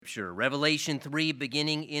Scripture. Revelation 3,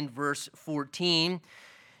 beginning in verse 14,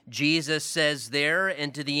 Jesus says there,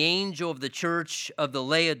 "And to the angel of the church of the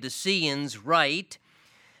Laodiceans write,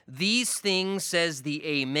 These things says the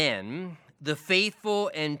Amen, the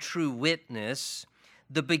faithful and true witness,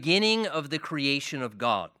 the beginning of the creation of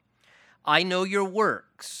God. I know your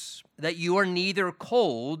works, that you are neither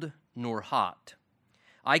cold nor hot.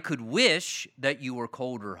 I could wish that you were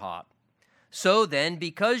cold or hot. So then,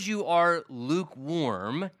 because you are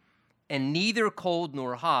lukewarm and neither cold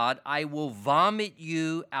nor hot, I will vomit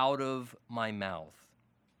you out of my mouth.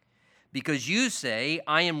 Because you say,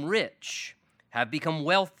 I am rich, have become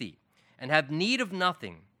wealthy, and have need of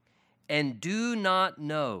nothing, and do not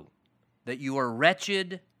know that you are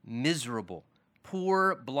wretched, miserable,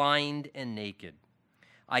 poor, blind, and naked.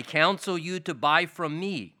 I counsel you to buy from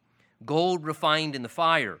me gold refined in the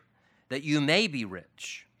fire, that you may be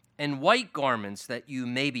rich, and white garments that you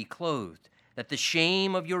may be clothed, that the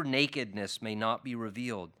shame of your nakedness may not be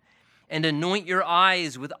revealed, and anoint your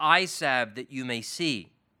eyes with eye salve that you may see.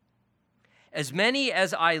 As many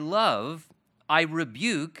as I love, I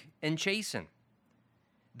rebuke and chasten.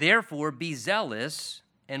 Therefore be zealous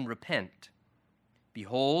and repent.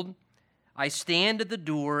 Behold, I stand at the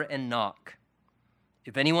door and knock.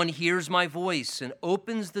 If anyone hears my voice and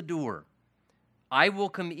opens the door, I will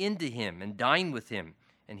come into him and dine with him,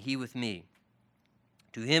 and he with me.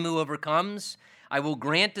 To him who overcomes, I will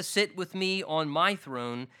grant to sit with me on my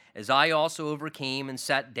throne, as I also overcame and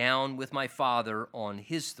sat down with my Father on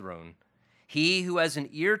his throne. He who has an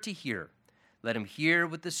ear to hear, let him hear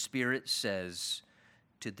what the Spirit says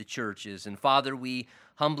to the churches." And Father, we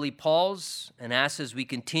humbly pause and ask as we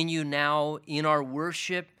continue now in our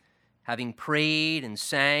worship, having prayed and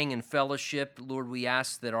sang and fellowship, Lord, we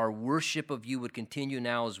ask that our worship of you would continue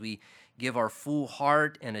now as we give our full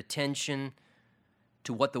heart and attention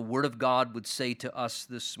to what the Word of God would say to us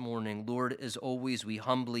this morning. Lord, as always, we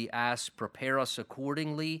humbly ask, prepare us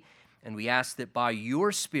accordingly, and we ask that by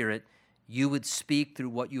your Spirit, you would speak through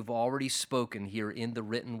what you've already spoken here in the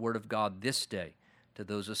written Word of God this day to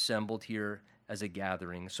those assembled here as a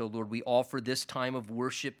gathering. So, Lord, we offer this time of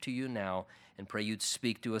worship to you now and pray you'd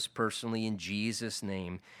speak to us personally in Jesus'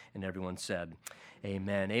 name. And everyone said,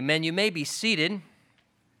 amen. Amen. You may be seated.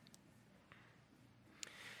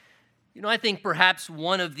 You know, I think perhaps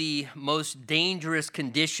one of the most dangerous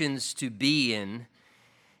conditions to be in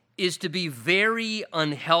is to be very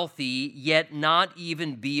unhealthy, yet not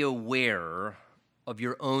even be aware of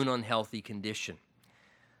your own unhealthy condition.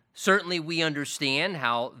 Certainly, we understand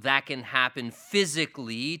how that can happen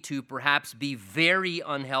physically, to perhaps be very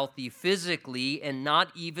unhealthy physically and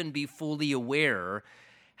not even be fully aware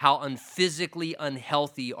how physically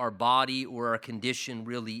unhealthy our body or our condition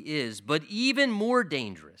really is. But even more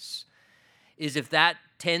dangerous is if that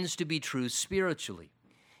tends to be true spiritually.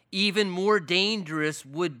 Even more dangerous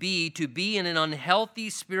would be to be in an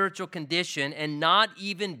unhealthy spiritual condition and not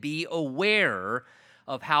even be aware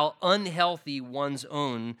of how unhealthy one's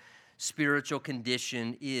own spiritual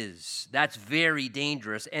condition is. That's very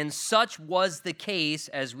dangerous. And such was the case,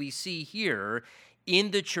 as we see here,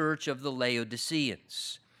 in the church of the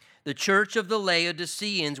Laodiceans. The church of the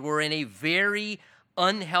Laodiceans were in a very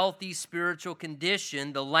unhealthy spiritual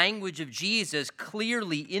condition. The language of Jesus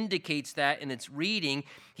clearly indicates that in its reading.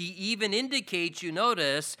 He even indicates, you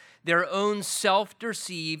notice, their own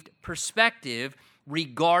self-deceived perspective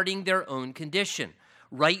regarding their own condition.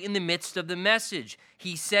 Right in the midst of the message,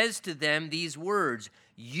 he says to them these words,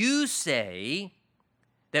 "You say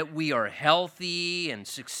that we are healthy and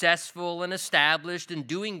successful and established and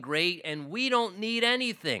doing great, and we don't need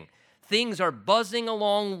anything. Things are buzzing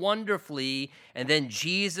along wonderfully." And then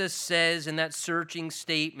Jesus says in that searching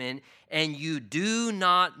statement, "And you do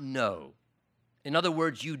not know." In other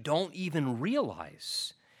words, you don't even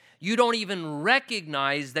realize. You don't even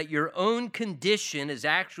recognize that your own condition is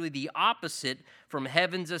actually the opposite from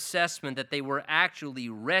heaven's assessment, that they were actually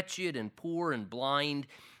wretched and poor and blind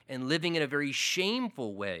and living in a very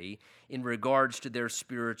shameful way in regards to their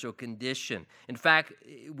spiritual condition. In fact,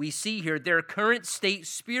 we see here their current state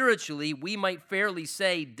spiritually, we might fairly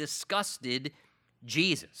say, disgusted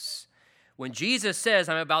Jesus. When Jesus says,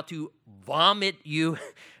 "I'm about to vomit you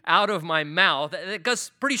out of my mouth,"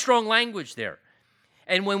 that's pretty strong language there.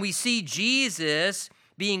 And when we see Jesus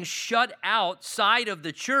being shut outside of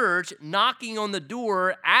the church, knocking on the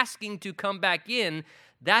door, asking to come back in,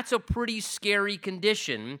 that's a pretty scary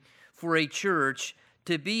condition for a church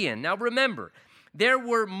to be in. Now remember, there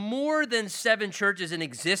were more than 7 churches in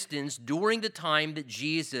existence during the time that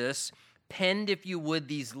Jesus penned, if you would,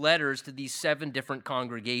 these letters to these 7 different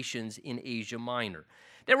congregations in Asia Minor.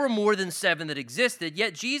 There were more than 7 that existed,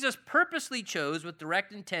 yet Jesus purposely chose with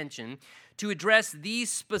direct intention to address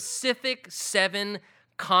these specific 7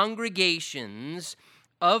 congregations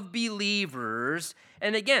of believers.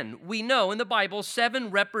 And again, we know in the Bible,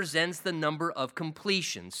 7 represents the number of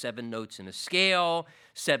completion. 7 notes in a scale,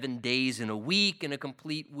 7 days in a week, in a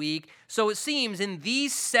complete week. So it seems in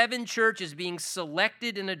these 7 churches being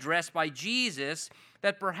selected and addressed by Jesus,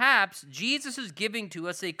 that perhaps Jesus is giving to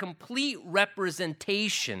us a complete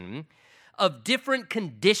representation of different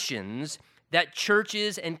conditions that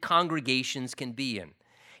churches and congregations can be in.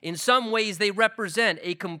 In some ways, they represent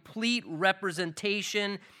a complete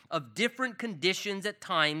representation of different conditions at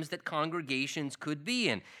times that congregations could be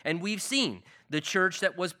in. And we've seen the church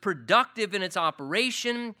that was productive in its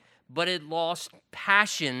operation, but it lost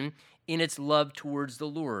passion in its love towards the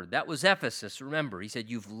Lord. That was Ephesus, remember. He said,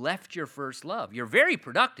 you've left your first love. You're very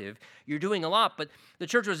productive. You're doing a lot, but the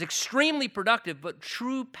church was extremely productive, but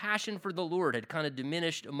true passion for the Lord had kind of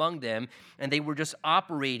diminished among them, and they were just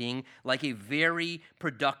operating like a very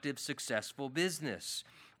productive, successful business.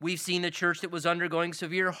 We've seen the church that was undergoing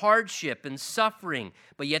severe hardship and suffering,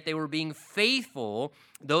 but yet they were being faithful,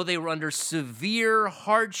 though they were under severe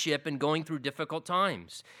hardship and going through difficult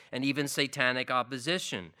times, and even satanic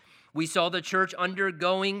opposition. We saw the church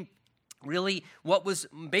undergoing really what was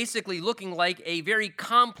basically looking like a very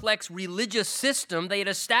complex religious system. They had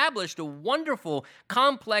established a wonderful,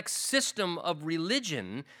 complex system of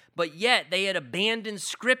religion, but yet they had abandoned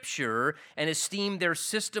Scripture and esteemed their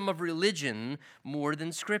system of religion more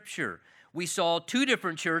than Scripture. We saw 2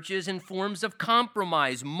 different churches in forms of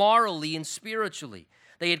compromise, morally and spiritually.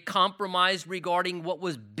 They had compromised regarding what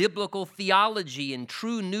was biblical theology and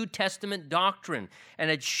true New Testament doctrine,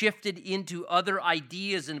 and had shifted into other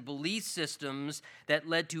ideas and belief systems that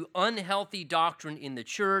led to unhealthy doctrine in the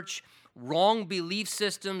church, wrong belief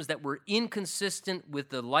systems that were inconsistent with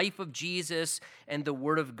the life of Jesus and the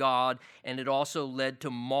Word of God, and it also led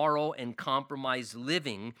to moral and compromised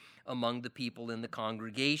living among the people in the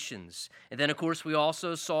congregations. And then, of course, we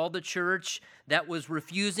also saw the church that was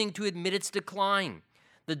refusing to admit its decline,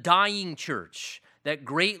 the dying church that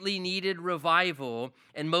greatly needed revival,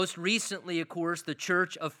 and most recently, of course, the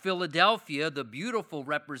Church of Philadelphia, the beautiful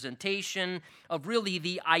representation of really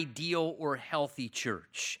the ideal or healthy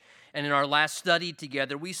church. And in our last study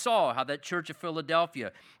together, we saw how that Church of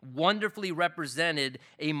Philadelphia wonderfully represented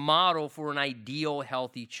a model for an ideal,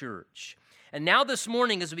 healthy church. And now this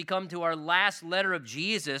morning, as we come to our last letter of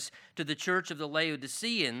Jesus to the Church of the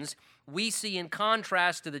Laodiceans, we see, in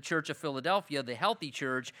contrast to the Church of Philadelphia, the healthy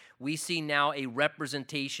church, we see now a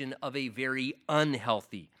representation of a very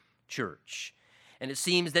unhealthy church. And it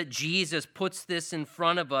seems that Jesus puts this in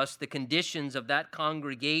front of us, the conditions of that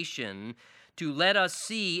congregation, to let us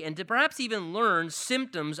see and to perhaps even learn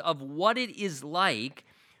symptoms of what it is like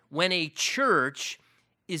when a church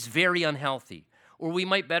is very unhealthy. Or we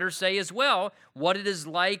might better say as well, what it is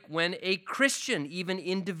like when a Christian, even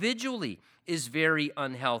individually, is very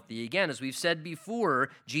unhealthy. Again, as we've said before,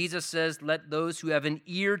 Jesus says, let those who have an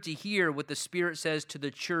ear to hear what the Spirit says to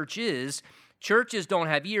the churches. Churches don't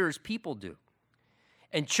have ears, people do.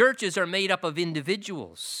 And churches are made up of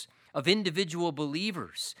individuals, of individual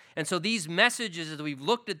believers. And so these messages, as we've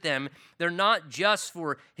looked at them, they're not just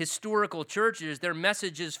for historical churches, they're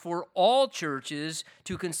messages for all churches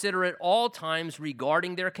to consider at all times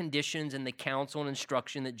regarding their conditions and the counsel and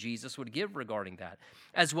instruction that Jesus would give regarding that,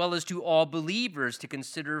 as well as to all believers to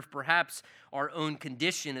consider perhaps our own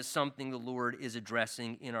condition as something the Lord is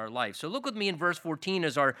addressing in our life. So look with me in verse 14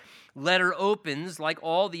 as our letter opens, like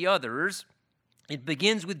all the others. It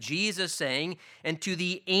begins with Jesus saying, and to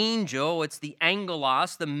the angel, it's the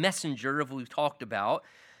angelos, the messenger of what we've talked about,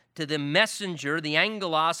 to the messenger, the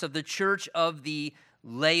angelos of the church of the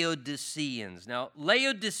Laodiceans. Now,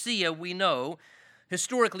 Laodicea, we know,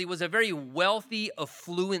 historically was a very wealthy,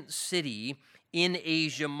 affluent city in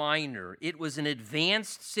Asia Minor. It was an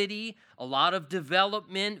advanced city, a lot of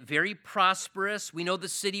development, very prosperous. We know the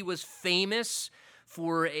city was famous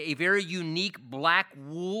for a very unique black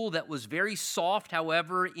wool that was very soft,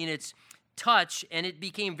 however, in its touch, and it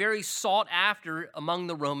became very sought after among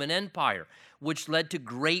the Roman Empire, which led to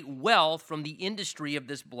great wealth from the industry of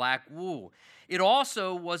this black wool. It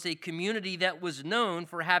also was a community that was known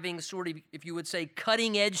for having sort of, if you would say,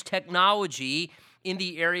 cutting-edge technology in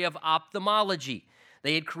the area of ophthalmology.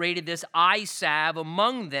 They had created this eye salve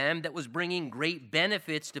among them that was bringing great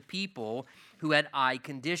benefits to people who had eye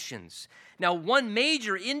conditions. Now, one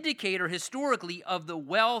major indicator historically of the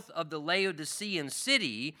wealth of the Laodicean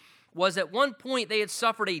city was at one point they had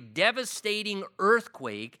suffered a devastating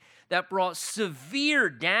earthquake that brought severe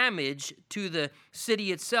damage to the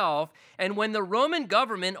city itself. And when the Roman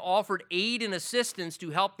government offered aid and assistance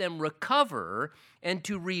to help them recover and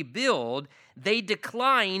to rebuild, they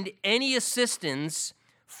declined any assistance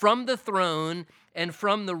from the throne and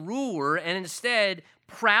from the ruler, and instead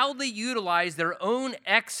proudly utilized their own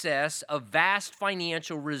excess of vast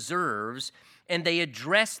financial reserves, and they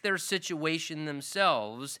addressed their situation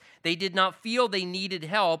themselves. They did not feel they needed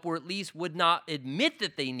help, or at least would not admit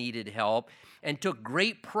that they needed help, and took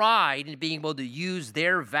great pride in being able to use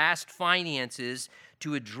their vast finances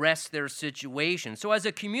to address their situation. So as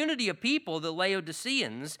a community of people, the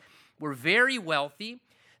Laodiceans were very wealthy.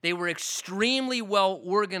 They were extremely well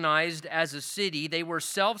organized as a city. They were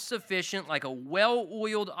self-sufficient, like a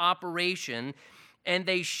well-oiled operation, and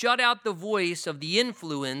they shut out the voice of the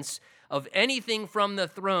influence of anything from the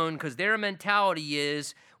throne, because their mentality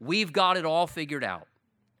is, we've got it all figured out.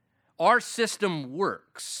 Our system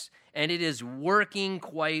works, and it is working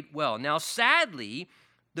quite well. Now, sadly,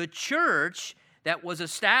 the church that was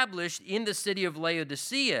established in the city of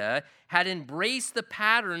Laodicea had embraced the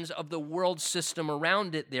patterns of the world system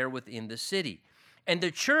around it there within the city. And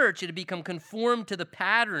the church had become conformed to the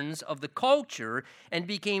patterns of the culture and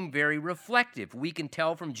became very reflective. We can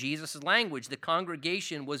tell from Jesus' language the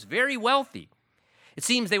congregation was very wealthy. It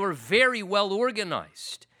seems they were very well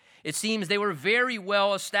organized. It seems they were very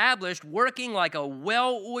well established, working like a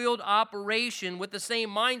well-oiled operation with the same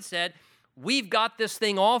mindset. We've got this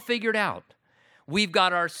thing all figured out. We've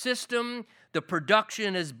got our system. The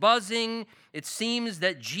production is buzzing. It seems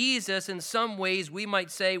that Jesus, in some ways, we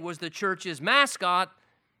might say, was the church's mascot,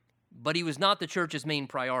 but he was not the church's main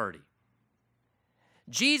priority.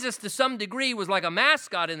 Jesus, to some degree, was like a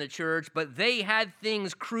mascot in the church, but they had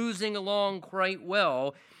things cruising along quite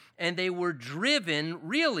well, and they were driven,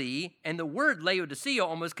 really, and the word Laodicea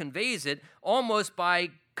almost conveys it, almost by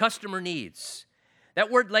customer needs. That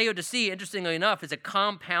word Laodicea, interestingly enough, is a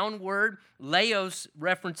compound word. Laos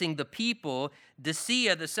referencing the people.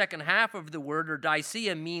 Dicea, the second half of the word, or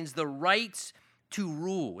Dicea, means the rights to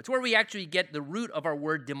rule. It's where we actually get the root of our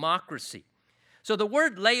word democracy. So the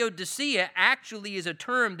word Laodicea actually is a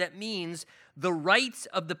term that means the rights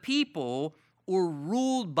of the people or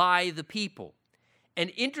ruled by the people.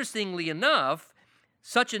 And interestingly enough,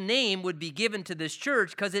 such a name would be given to this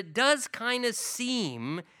church because it does kind of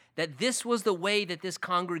seem that this was the way that this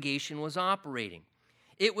congregation was operating.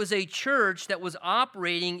 It was a church that was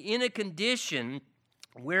operating in a condition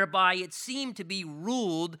whereby it seemed to be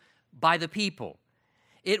ruled by the people.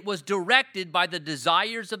 It was directed by the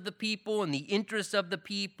desires of the people and the interests of the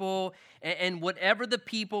people, and whatever the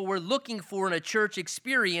people were looking for in a church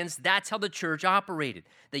experience, that's how the church operated.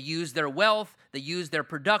 They used their wealth, they used their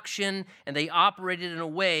production, and they operated in a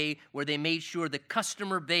way where they made sure the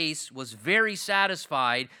customer base was very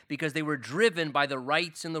satisfied because they were driven by the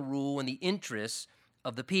rights and the rule and the interests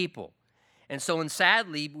of the people. And so, and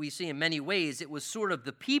sadly, we see in many ways it was sort of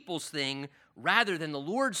the people's thing rather than the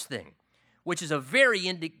Lord's thing, which is a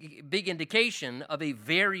very big indication of a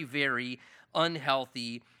very, very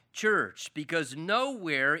unhealthy church, because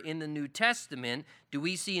nowhere in the New Testament do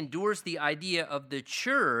we see endorsed the idea of the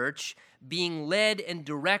church being led and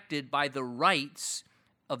directed by the rights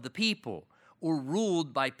of the people, or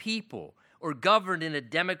ruled by people, or governed in a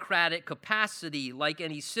democratic capacity like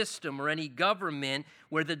any system or any government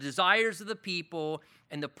where the desires of the people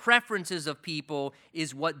and the preferences of people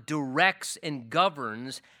is what directs and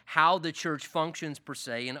governs how the church functions per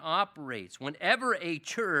se and operates. Whenever a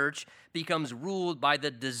church becomes ruled by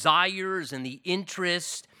the desires and the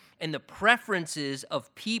interests and the preferences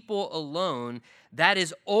of people alone, that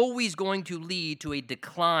is always going to lead to a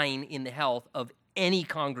decline in the health of any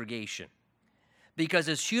congregation. Because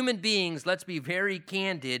as human beings, let's be very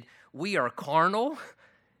candid, we are carnal,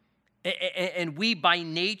 and we by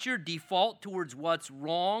nature default towards what's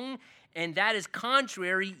wrong, and that is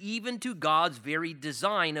contrary even to God's very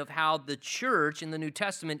design of how the church in the New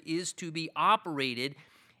Testament is to be operated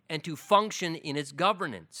and to function in its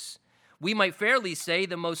governance. We might fairly say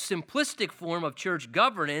the most simplistic form of church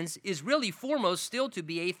governance is really foremost still to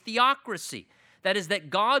be a theocracy. That is, that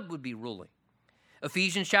God would be ruling.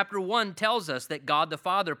 Ephesians chapter 1 tells us that God the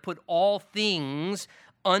Father put all things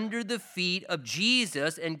under the feet of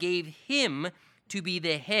Jesus and gave him to be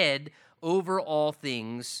the head over all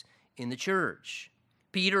things in the church.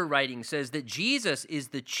 Peter, writing, says that Jesus is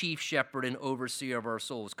the chief shepherd and overseer of our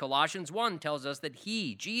souls. Colossians 1 tells us that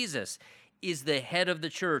he, Jesus, is the head of the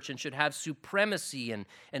church and should have supremacy and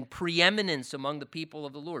preeminence among the people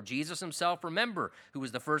of the Lord. Jesus himself, remember, who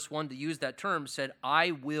was the first one to use that term, said,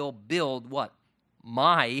 I will build what?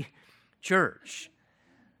 My church.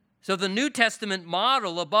 So the New Testament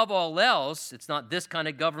model, above all else, it's not this kind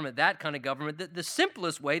of government, that kind of government. The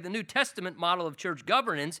simplest way, the New Testament model of church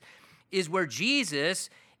governance, is where Jesus,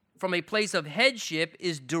 from a place of headship,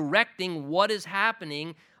 is directing what is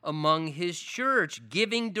happening among his church,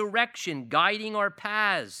 giving direction, guiding our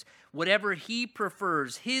paths, whatever he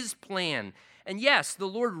prefers, his plan. And yes, the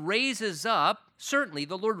Lord raises up, certainly,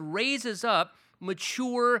 the Lord raises up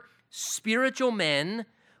mature spiritual men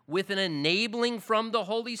with an enabling from the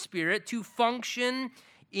Holy Spirit to function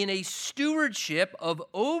in a stewardship of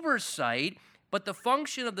oversight. But the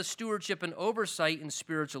function of the stewardship and oversight in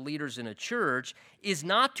spiritual leaders in a church is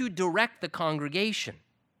not to direct the congregation.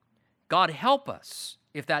 God help us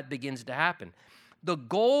if that begins to happen. The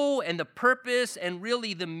goal and the purpose and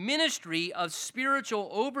really the ministry of spiritual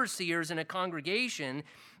overseers in a congregation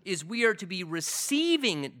is we are to be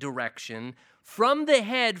receiving direction from the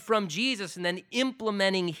head, from Jesus, and then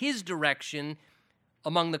implementing his direction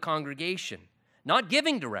among the congregation. Not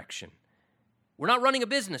giving direction. We're not running a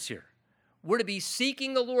business here. We're to be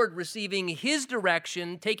seeking the Lord, receiving his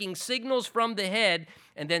direction, taking signals from the head,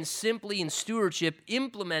 and then simply in stewardship,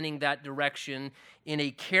 implementing that direction in a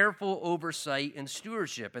careful oversight and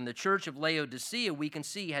stewardship. And the church of Laodicea, we can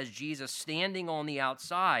see, has Jesus standing on the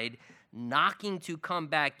outside, knocking to come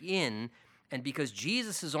back in. And because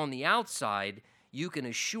Jesus is on the outside, you can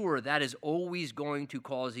assure that is always going to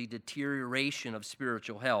cause a deterioration of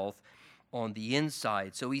spiritual health on the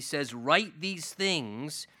inside. So he says, write these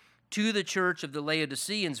things to the church of the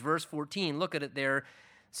Laodiceans, verse 14, look at it there,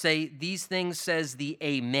 say, these things says the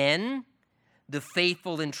Amen, the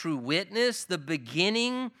faithful and true witness, the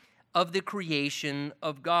beginning of the creation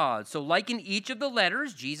of God. So like in each of the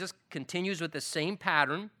letters, Jesus continues with the same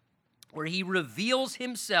pattern where he reveals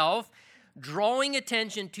himself, drawing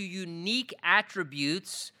attention to unique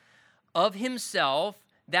attributes of himself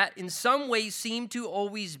that in some ways seem to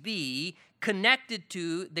always be connected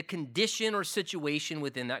to the condition or situation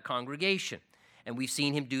within that congregation. And we've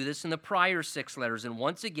seen him do this in the prior 6 letters. And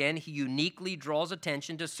once again, he uniquely draws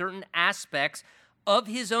attention to certain aspects of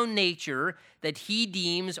his own nature that he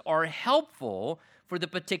deems are helpful for the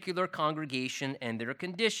particular congregation and their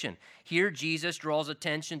condition. Here, Jesus draws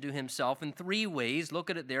attention to himself in 3 ways. Look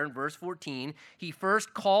at it there in verse 14. He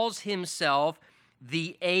first calls himself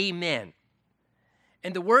the Amen.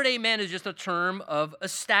 And the word amen is just a term of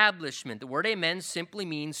establishment. The word amen simply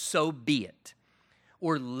means so be it,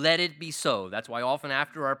 or let it be so. That's why often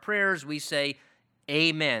after our prayers we say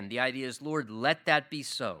amen. The idea is, Lord, let that be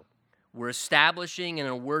so. We're establishing in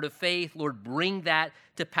a word of faith, Lord, bring that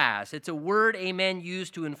to pass. It's a word, amen,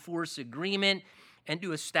 used to enforce agreement and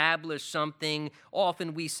to establish something.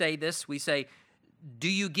 Often we say this, we say, do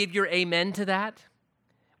you give your amen to that?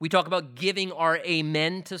 We talk about giving our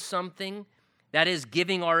amen to something. That is,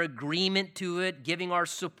 giving our agreement to it, giving our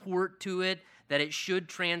support to it, that it should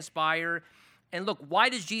transpire. And look, why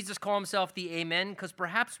does Jesus call himself the Amen? Because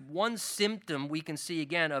perhaps one symptom we can see,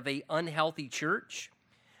 again, of an unhealthy church,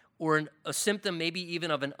 or a symptom maybe even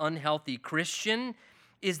of an unhealthy Christian,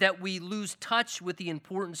 is that we lose touch with the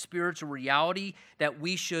important spiritual reality that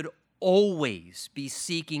we should always be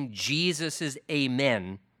seeking Jesus'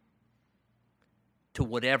 Amen to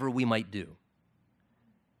whatever we might do.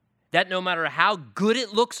 That no matter how good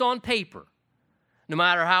it looks on paper, no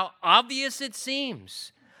matter how obvious it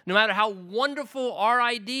seems, no matter how wonderful our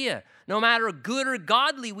idea, no matter good or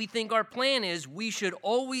godly we think our plan is, we should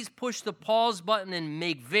always push the pause button and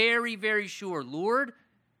make very, very sure, Lord,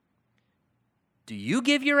 do you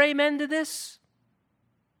give your amen to this?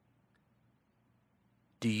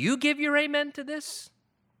 Do you give your amen to this?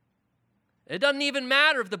 It doesn't even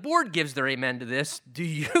matter if the board gives their amen to this. Do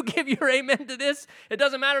you give your amen to this? It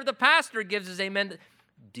doesn't matter if the pastor gives his amen.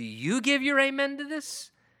 Do you give your amen to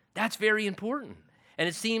this? That's very important. And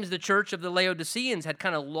it seems the church of the Laodiceans had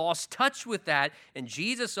kind of lost touch with that. And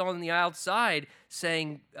Jesus on the outside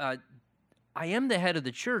saying, I am the head of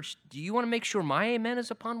the church. Do you want to make sure my amen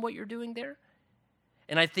is upon what you're doing there?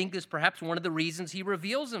 And I think this is perhaps one of the reasons he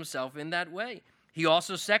reveals himself in that way. He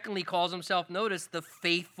also, secondly, calls himself, notice, the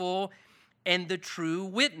faithful and the true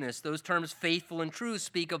witness. Those terms, faithful and true,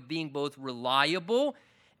 speak of being both reliable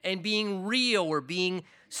and being real or being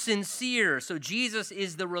sincere. So Jesus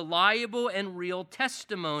is the reliable and real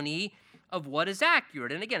testimony of what is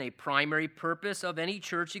accurate. And again, a primary purpose of any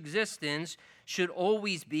church existence should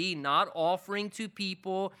always be not offering to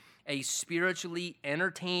people a spiritually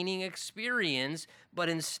entertaining experience, but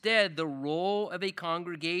instead the role of a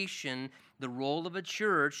congregation, the role of a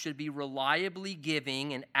church should be reliably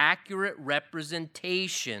giving an accurate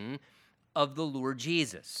representation of the Lord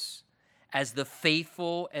Jesus. as the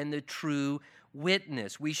faithful and the true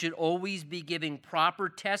witness. We should always be giving proper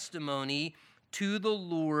testimony to the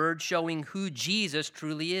Lord, showing who Jesus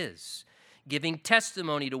truly is, giving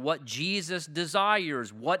testimony to what Jesus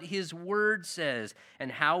desires, what his word says,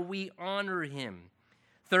 and how we honor him.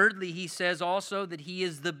 Thirdly, he says also that he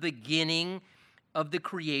is the beginning of the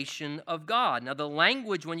creation of God. Now, the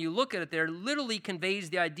language, when you look at it there, literally conveys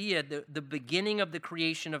the idea that the beginning of the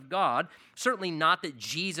creation of God. Certainly not that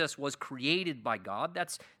Jesus was created by God.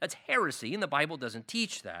 That's heresy, and the Bible doesn't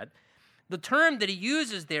teach that. The term that he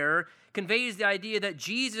uses there conveys the idea that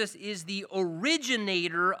Jesus is the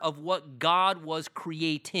originator of what God was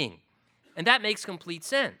creating. And that makes complete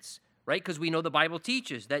sense, right? Because we know the Bible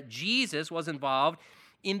teaches that Jesus was involved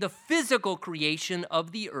in the physical creation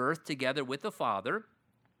of the earth together with the Father.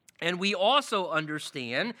 And we also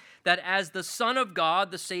understand that as the Son of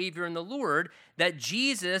God, the Savior and the Lord, that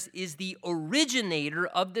Jesus is the originator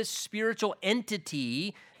of this spiritual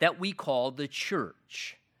entity that we call the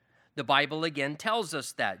church. The Bible again tells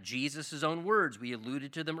us that. Jesus' own words, we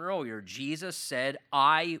alluded to them earlier. Jesus said,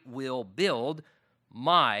 I will build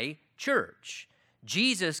my church.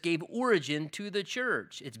 Jesus gave origin to the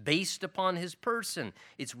church. It's based upon his person.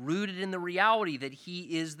 It's rooted in the reality that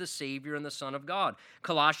he is the Savior and the Son of God.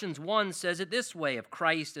 Colossians 1 says it this way of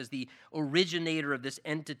Christ as the originator of this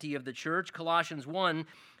entity of the church. Colossians 1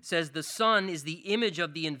 says the Son is the image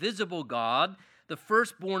of the invisible God, the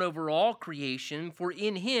firstborn over all creation, for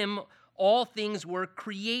in him all things were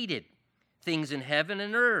created, things in heaven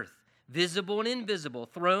and earth, visible and invisible,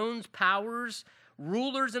 thrones, powers,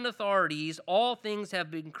 rulers and authorities, all things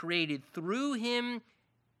have been created through him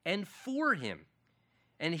and for him.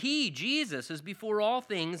 And he, Jesus, is before all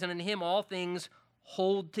things, and in him all things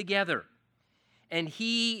hold together. And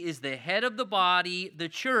he is the head of the body, the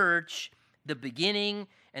church, the beginning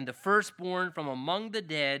and the firstborn from among the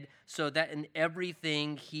dead, so that in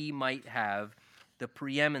everything he might have the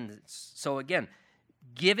preeminence. So again,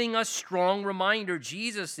 giving us strong reminder,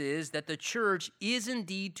 Jesus is that the church is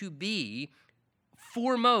indeed to be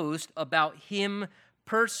foremost about him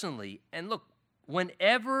personally. And look,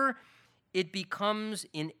 whenever it becomes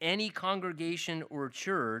in any congregation or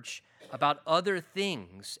church about other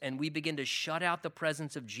things and we begin to shut out the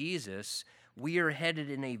presence of Jesus, we are headed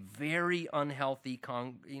in a very unhealthy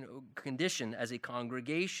condition as a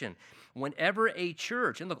congregation. Whenever a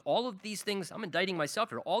church, and look, all of these things, I'm indicting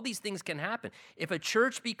myself here, all these things can happen. If a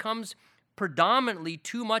church becomes predominantly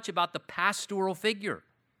too much about the pastoral figure,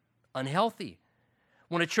 unhealthy.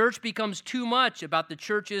 When a church becomes too much about the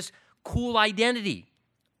church's cool identity,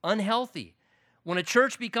 unhealthy. When a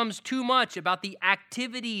church becomes too much about the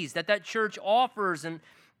activities that church offers, and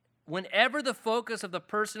whenever the focus of the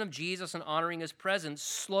person of Jesus and honoring his presence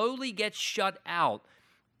slowly gets shut out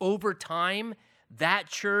over time, that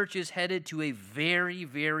church is headed to a very,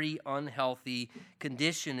 very unhealthy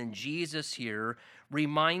condition. And Jesus here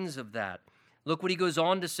reminds of that. Look what he goes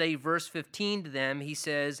on to say, verse 15 to them. He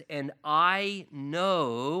says, and I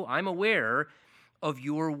know, I'm aware of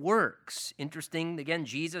your works. Interesting, again,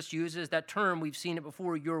 Jesus uses that term. We've seen it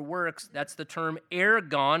before, your works. That's the term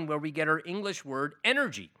ergon, where we get our English word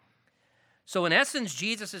energy. So in essence,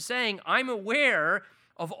 Jesus is saying, I'm aware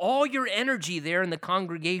of all your energy there in the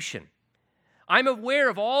congregation. I'm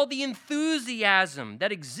aware of all the enthusiasm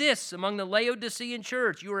that exists among the Laodicean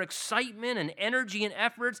church, your excitement and energy and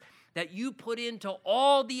efforts that you put into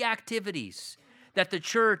all the activities that the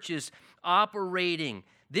church is operating.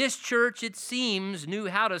 This church, it seems, knew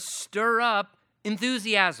how to stir up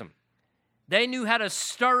enthusiasm. They knew how to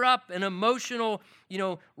stir up an emotional,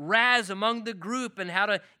 raz among the group and how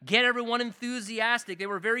to get everyone enthusiastic. They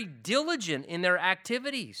were very diligent in their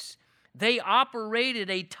activities. They operated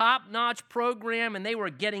a top-notch program, and they were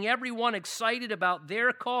getting everyone excited about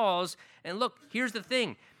their cause. And look, here's the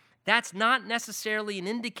thing. That's not necessarily an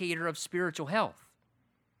indicator of spiritual health.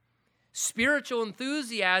 Spiritual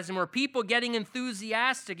enthusiasm, or people getting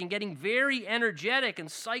enthusiastic and getting very energetic and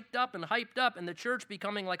psyched up and hyped up, and the church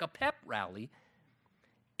becoming like a pep rally,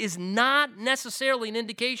 is not necessarily an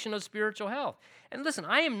indication of spiritual health. And listen,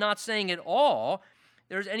 I am not saying at all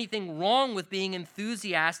there's anything wrong with being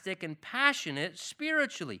enthusiastic and passionate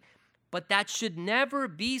spiritually, but that should never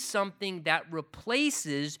be something that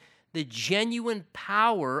replaces the genuine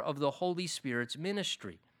power of the Holy Spirit's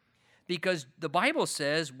ministry. Because the Bible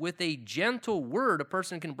says with a gentle word, a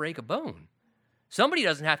person can break a bone. Somebody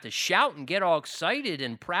doesn't have to shout and get all excited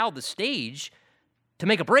and proud the stage to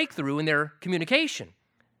make a breakthrough in their communication.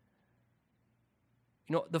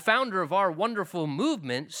 The founder of our wonderful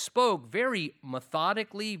movement spoke very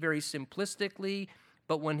methodically, very simplistically,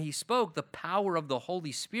 but when he spoke, the power of the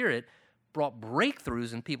Holy Spirit brought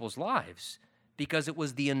breakthroughs in people's lives because it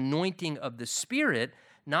was the anointing of the Spirit,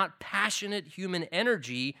 not passionate human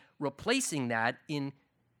energy, replacing that in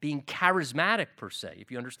being charismatic per se,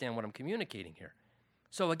 if you understand what I'm communicating here.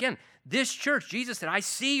 So again, this church, Jesus said, I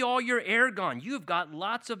see all your air gone. You've got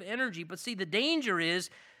lots of energy. But see, the danger is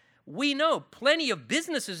we know plenty of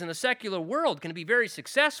businesses in the secular world can be very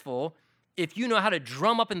successful if you know how to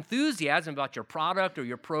drum up enthusiasm about your product or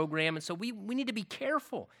your program. And so we need to be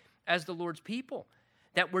careful as the Lord's people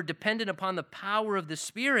that we're dependent upon the power of the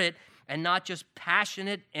Spirit and not just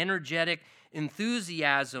passionate, energetic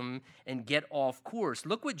enthusiasm and get off course.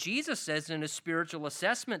 Look what Jesus says in his spiritual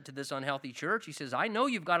assessment to this unhealthy church. He says, I know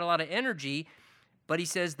you've got a lot of energy, but he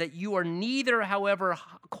says that you are neither, however,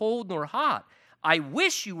 cold nor hot. I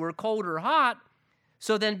wish you were cold or hot.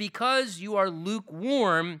 So then because you are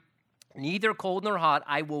lukewarm, neither cold nor hot,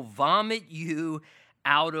 I will vomit you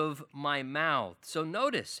out of my mouth. So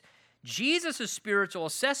notice, Jesus' spiritual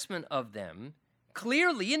assessment of them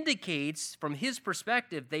clearly indicates, from his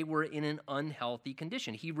perspective, they were in an unhealthy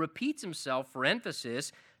condition. He repeats himself for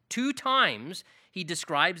emphasis 2 times. He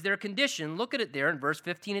describes their condition. Look at it there in verse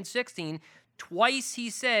 15 and 16. Twice he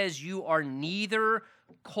says, you are neither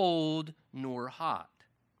cold nor hot.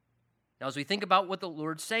 Now, as we think about what the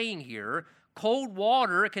Lord's saying here, cold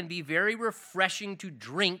water can be very refreshing to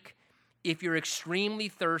drink if you're extremely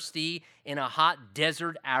thirsty in a hot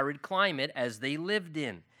desert, arid climate as they lived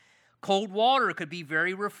in. Cold water could be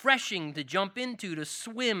very refreshing to jump into, to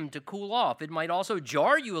swim, to cool off. It might also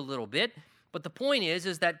jar you a little bit, but the point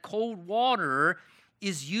is that cold water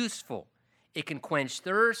is useful. It can quench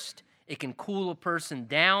thirst, it can cool a person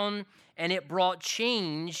down, and it brought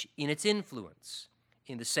change in its influence.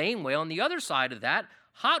 In the same way, on the other side of that,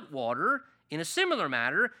 hot water, in a similar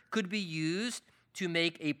manner, could be used to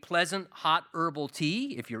make a pleasant hot herbal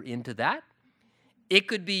tea, if you're into that. It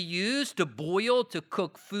could be used to boil, to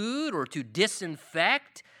cook food, or to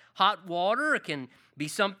disinfect. Hot water can be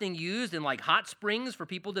something used in like hot springs for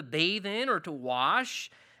people to bathe in or to wash.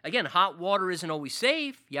 Again, hot water isn't always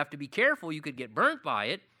safe. You have to be careful. You could get burnt by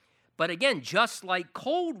it. But again, just like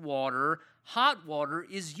cold water, hot water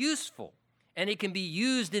is useful. And it can be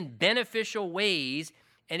used in beneficial ways,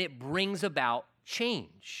 and it brings about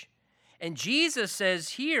change. And Jesus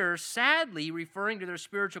says here, sadly, referring to their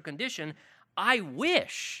spiritual condition, I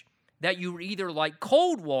wish that you were either like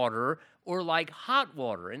cold water or like hot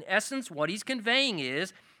water. In essence, what he's conveying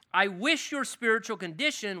is, I wish your spiritual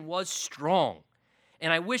condition was strong,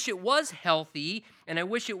 and I wish it was healthy, and I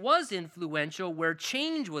wish it was influential where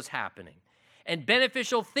change was happening and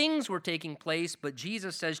beneficial things were taking place. But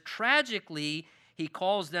Jesus says, tragically, he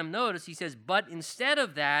calls them, notice, he says, but instead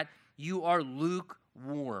of that, you are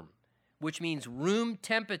lukewarm, which means room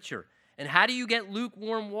temperature. And how do you get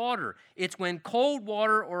lukewarm water? It's when cold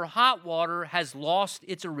water or hot water has lost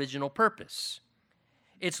its original purpose.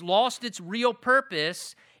 It's lost its real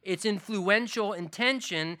purpose, its influential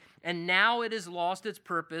intention, and now it has lost its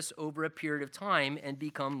purpose over a period of time and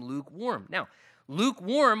become lukewarm. Now,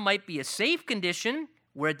 lukewarm might be a safe condition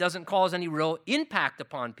where it doesn't cause any real impact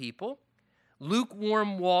upon people.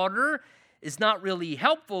 Lukewarm water is not really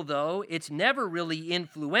helpful, though. It's never really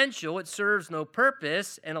influential. It serves no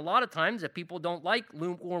purpose. And a lot of times, if people don't like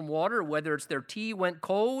lukewarm water, whether it's their tea went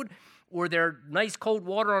cold or their nice cold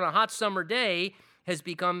water on a hot summer day has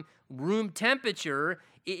become room temperature,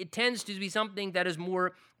 it tends to be something that is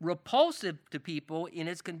more repulsive to people in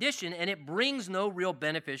its condition, and it brings no real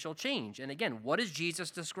beneficial change. And again, what is Jesus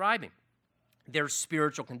describing? Their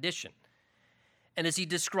spiritual condition. And as he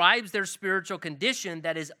describes their spiritual condition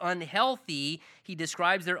that is unhealthy, he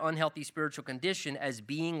describes their unhealthy spiritual condition as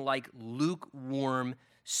being like lukewarm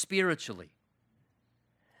spiritually.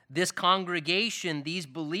 This congregation, these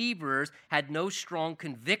believers, had no strong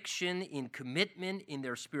conviction in commitment in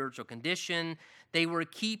their spiritual condition. They were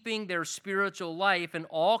keeping their spiritual life, and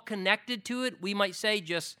all connected to it, we might say,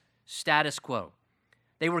 just status quo.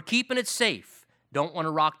 They were keeping it safe. Don't want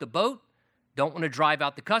to rock the boat. Don't want to drive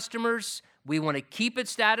out the customers. We want to keep it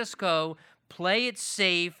status quo, play it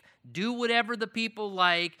safe, do whatever the people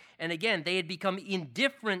like. And again, they had become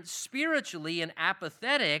indifferent spiritually and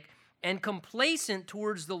apathetic and complacent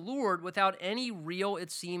towards the Lord without any real, it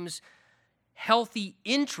seems, healthy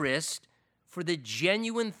interest for the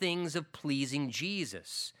genuine things of pleasing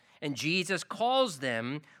Jesus. And Jesus calls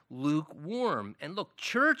them lukewarm. And look,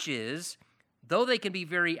 churches, though they can be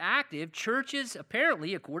very active, churches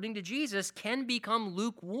apparently, according to Jesus, can become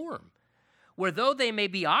lukewarm. Where though they may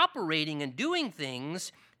be operating and doing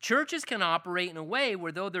things, churches can operate in a way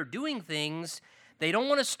where though they're doing things, they don't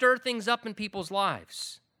want to stir things up in people's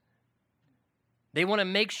lives. They want to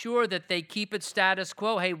make sure that they keep it status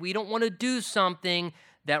quo. Hey, we don't want to do something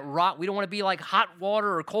that we don't want to be like hot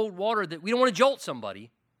water or cold water, that we don't want to jolt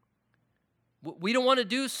somebody. We don't want to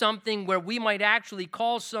do something where we might actually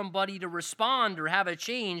cause somebody to respond or have a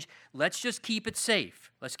change. Let's just keep it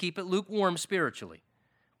safe. Let's keep it lukewarm spiritually.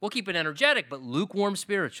 We'll keep it energetic, but lukewarm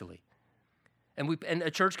spiritually. And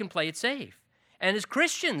a church can play it safe. And as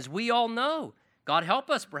Christians, we all know, God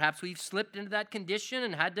help us, perhaps we've slipped into that condition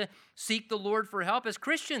and had to seek the Lord for help. As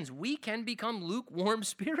Christians, we can become lukewarm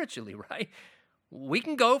spiritually, right? We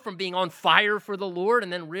can go from being on fire for the Lord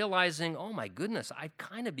and then realizing, oh my goodness, I've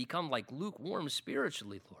kind of become like lukewarm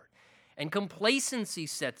spiritually, Lord. And complacency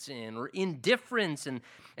sets in, or indifference, and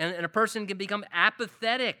a person can become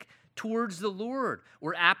apathetic towards the Lord,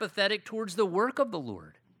 or apathetic towards the work of the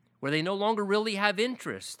Lord, where they no longer really have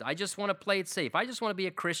interest. I just want to play it safe. I just want to be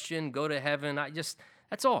a Christian, go to heaven.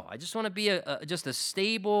 That's all. I just want to be just a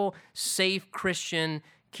stable, safe Christian.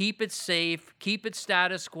 Keep it safe, keep it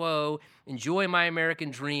status quo, enjoy my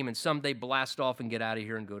American dream, and someday blast off and get out of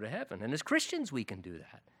here and go to heaven. And as Christians, we can do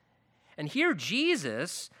that. And here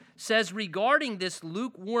Jesus says regarding this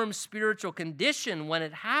lukewarm spiritual condition, when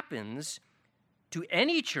it happens to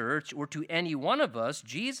any church or to any one of us,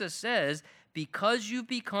 Jesus says, because you've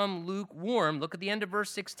become lukewarm, look at the end of verse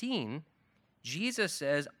 16, Jesus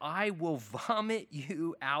says, I will vomit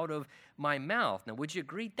you out of my mouth. Now, would you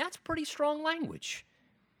agree? That's pretty strong language.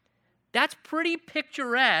 That's pretty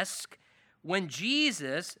picturesque when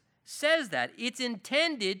Jesus says that. It's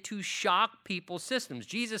intended to shock people's systems.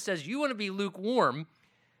 Jesus says, you want to be lukewarm.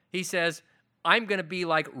 He says, I'm going to be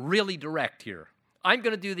like really direct here. I'm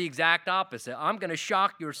going to do the exact opposite. I'm going to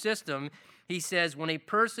shock your system. He says, when a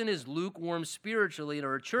person is lukewarm spiritually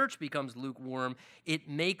or a church becomes lukewarm, it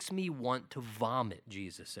makes me want to vomit,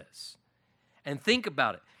 Jesus says. And think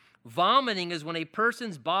about it. Vomiting is when a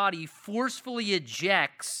person's body forcefully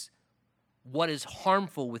ejects what is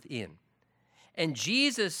harmful within. And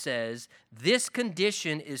Jesus says this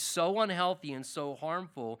condition is so unhealthy and so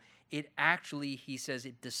harmful, it actually, he says,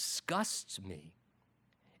 it disgusts me.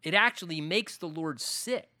 It actually makes the Lord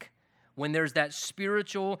sick when there's that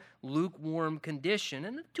spiritual lukewarm condition.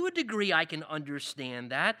 And to a degree, I can understand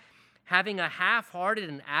that. Having a half-hearted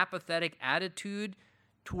and apathetic attitude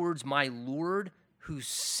towards my Lord who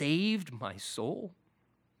saved my soul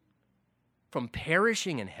from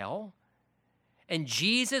perishing in hell. And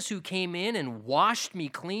Jesus, who came in and washed me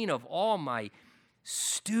clean of all my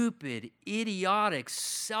stupid, idiotic,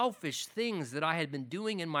 selfish things that I had been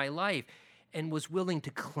doing in my life, and was willing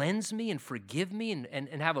to cleanse me and forgive me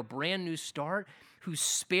and have a brand new start, who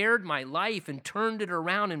spared my life and turned it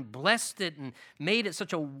around and blessed it and made it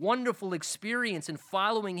such a wonderful experience in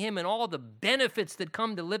following him and all the benefits that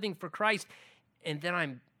come to living for Christ. And then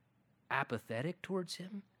I'm apathetic towards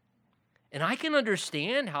him. And I can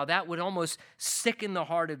understand how that would almost sicken the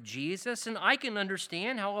heart of Jesus. And I can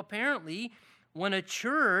understand how apparently when a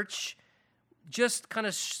church just kind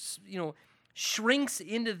of, shrinks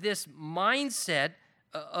into this mindset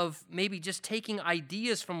of maybe just taking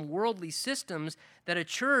ideas from worldly systems, that a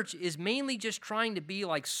church is mainly just trying to be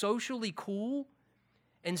like socially cool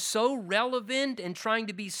and so relevant and trying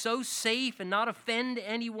to be so safe and not offend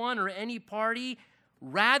anyone or any party,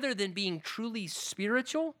 rather than being truly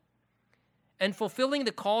spiritual and fulfilling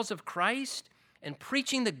the calls of Christ and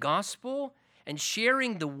preaching the gospel and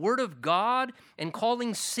sharing the word of God and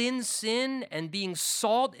calling sin, sin, and being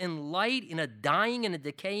salt and light in a dying and a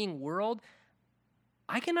decaying world.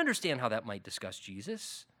 I can understand how that might disgust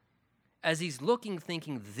Jesus, as he's looking,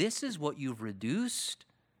 thinking, this is what you've reduced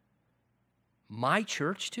my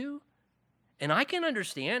church to? And I can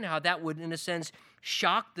understand how that would, in a sense,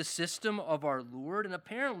 shock the system of our Lord. And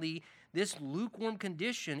apparently, this lukewarm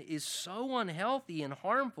condition is so unhealthy and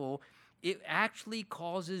harmful, it actually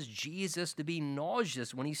causes Jesus to be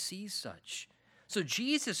nauseous when he sees such. So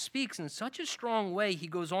Jesus speaks in such a strong way. He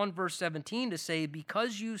goes on, verse 17, to say,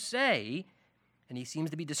 because you say, and he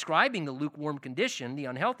seems to be describing the lukewarm condition, the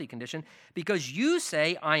unhealthy condition, because you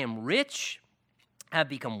say, I am rich, have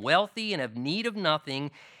become wealthy, and have need of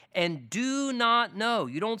nothing, and do not know.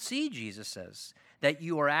 You don't see, Jesus says, that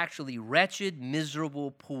you are actually wretched,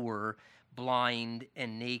 miserable, poor, blind,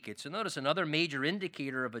 and naked. So notice another major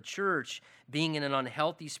indicator of a church being in an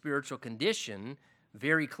unhealthy spiritual condition,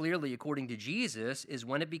 very clearly according to Jesus, is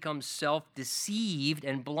when it becomes self-deceived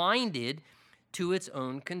and blinded to its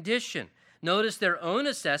own condition. Notice their own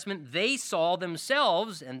assessment. They saw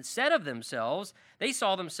themselves and said of themselves, they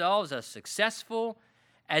saw themselves as successful,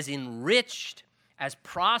 as enriched, as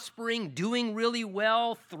prospering, doing really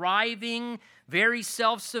well, thriving, very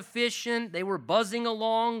self-sufficient. They were buzzing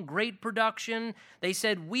along, great production. They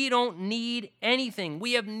said, we don't need anything.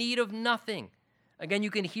 We have need of nothing. Again,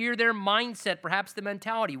 you can hear their mindset, perhaps the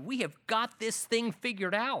mentality. We have got this thing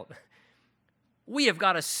figured out. We have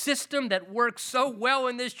got a system that works so well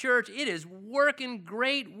in this church. It is working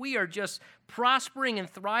great. We are just prospering and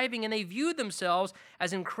thriving, and they viewed themselves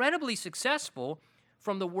as incredibly successful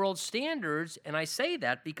from the world's standards. And I say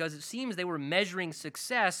that because it seems they were measuring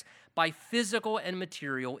success by physical and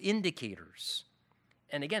material indicators.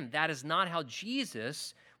 And again, that is not how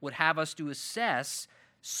Jesus would have us to assess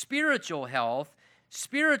spiritual health.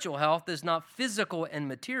 Spiritual health is not physical and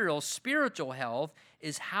material. Spiritual health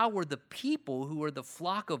is how are the people who are the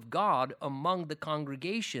flock of God among the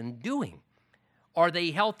congregation doing? Are they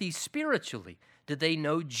healthy spiritually? Do they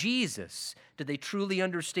know Jesus? Do they truly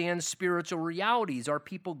understand spiritual realities? Are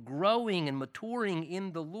people growing and maturing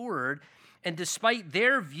in the Lord? And despite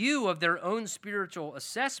their view of their own spiritual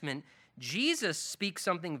assessment, Jesus speaks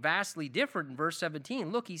something vastly different in verse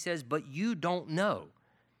 17. Look, he says, but you don't know.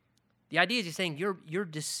 The idea is he's saying you're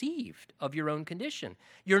deceived of your own condition.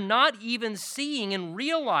 You're not even seeing and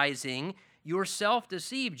realizing you're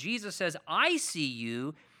self-deceived. Jesus says, I see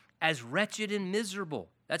you as wretched and miserable.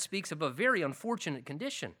 That speaks of a very unfortunate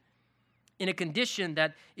condition, in a condition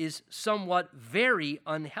that is somewhat very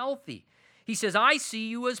unhealthy. He says, I see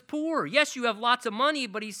you as poor. Yes, you have lots of money,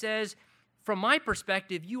 but he says, from my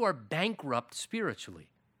perspective, you are bankrupt spiritually.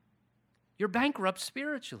 You're bankrupt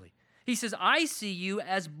spiritually. He says, I see you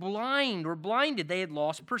as blind or blinded. They had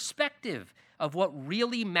lost perspective of what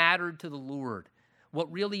really mattered to the Lord,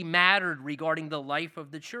 what really mattered regarding the life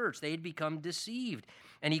of the church. They had become deceived.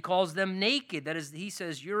 And he calls them naked. That is, he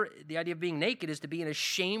says, the idea of being naked is to be in a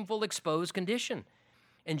shameful, exposed condition.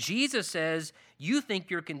 And Jesus says, you think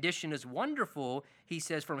your condition is wonderful. He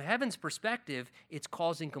says, from heaven's perspective, it's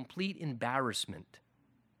causing complete embarrassment,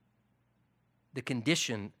 the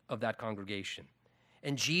condition of that congregation.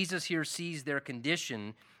 And Jesus here sees their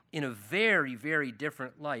condition in a very, very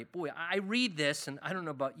different light. Boy, I read this, and I don't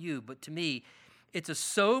know about you, but to me, it's a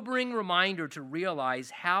sobering reminder to realize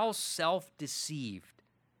how self-deceived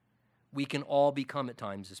we can all become at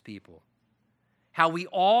times as people. How we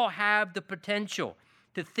all have the potential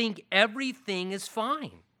to think everything is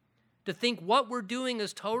fine, to think what we're doing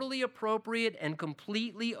is totally appropriate and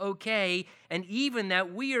completely okay, and even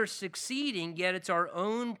that we are succeeding, yet it's our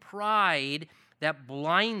own pride that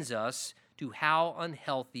blinds us to how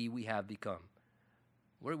unhealthy we have become.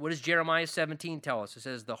 What does Jeremiah 17 tell us? It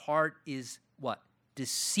says the heart is what?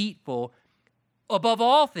 Deceitful above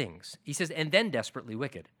all things. He says, and then desperately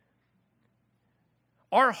wicked.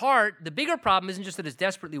 Our heart, the bigger problem isn't just that it's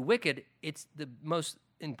desperately wicked. It's the most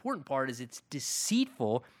important part is it's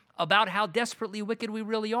deceitful about how desperately wicked we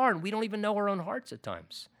really are, and we don't even know our own hearts at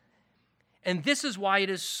times. And this is why it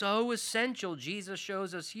is so essential, Jesus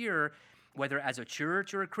shows us here, whether as a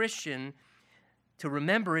church or a Christian, to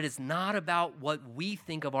remember it is not about what we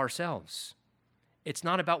think of ourselves. It's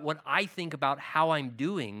not about what I think about how I'm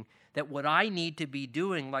doing, that what I need to be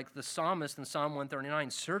doing, like the psalmist in Psalm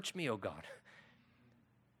 139, search me, O God.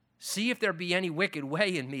 See if there be any wicked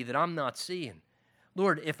way in me that I'm not seeing.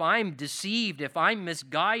 Lord, if I'm deceived, if I'm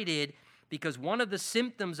misguided, because one of the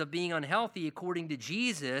symptoms of being unhealthy, according to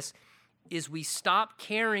Jesus, is we stop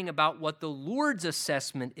caring about what the Lord's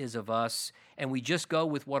assessment is of us, and we just go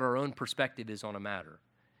with what our own perspective is on a matter.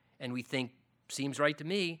 And we think, seems right to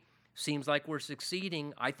me, seems like we're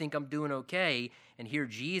succeeding, I think I'm doing okay. And here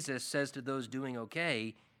Jesus says to those doing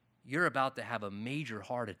okay, you're about to have a major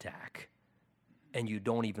heart attack, and you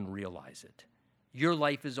don't even realize it. Your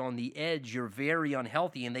life is on the edge, you're very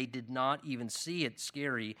unhealthy, and they did not even see it,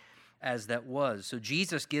 scary as that was. So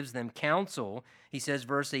Jesus gives them counsel. He says,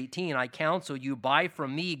 verse 18, I counsel you, buy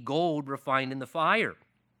from me gold refined in the fire,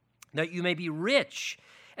 that you may be rich,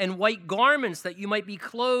 and white garments, that you might be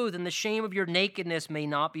clothed, and the shame of your nakedness may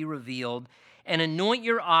not be revealed, and anoint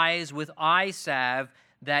your eyes with eye salve,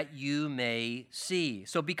 that you may see.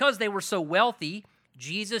 So because they were so wealthy,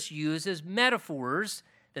 Jesus uses metaphors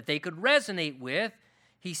that they could resonate with.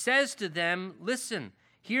 He says to them, listen,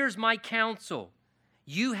 here's my counsel.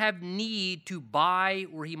 You have need to buy,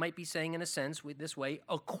 or he might be saying in a sense with this way,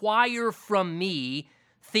 acquire from me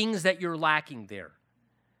things that you're lacking there.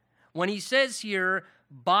 When he says here,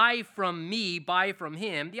 buy from me, buy from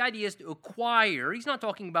him, the idea is to acquire. He's not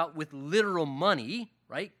talking about with literal money,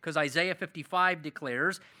 right? Because Isaiah 55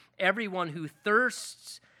 declares, everyone who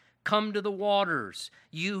thirsts, come to the waters.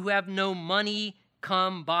 You who have no money,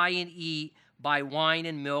 come buy and eat, buy wine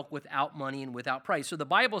and milk without money and without price. So the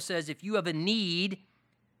Bible says if you have a need,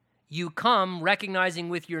 You come recognizing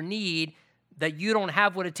with your need that you don't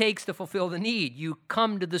have what it takes to fulfill the need. You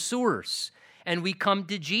come to the source, and we come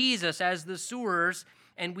to Jesus as the source,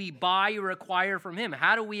 and we buy or acquire from him.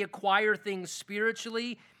 How do we acquire things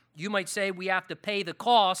spiritually? You might say we have to pay the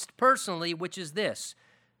cost personally, which is this: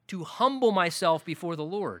 to humble myself before the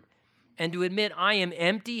Lord and to admit I am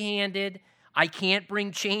empty-handed. I can't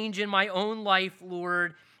bring change in my own life,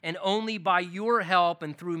 Lord, and only by your help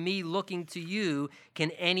and through me looking to you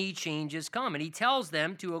can any changes come. And he tells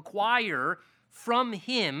them to acquire from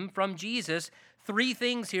him, from Jesus, three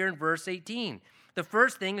things here in verse 18. The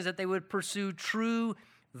first thing is that they would pursue true,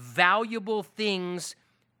 valuable things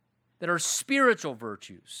that are spiritual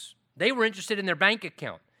virtues. They were interested in their bank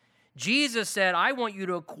account. Jesus said, I want you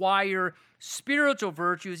to acquire spiritual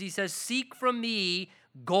virtues. He says, seek from me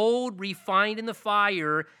gold refined in the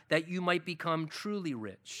fire that you might become truly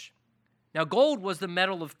rich. Now, gold was the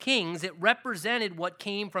metal of kings. It represented what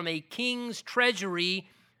came from a king's treasury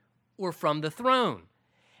or from the throne.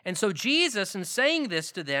 And so Jesus, in saying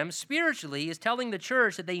this to them spiritually, is telling the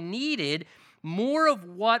church that they needed more of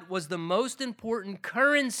what was the most important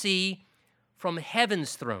currency from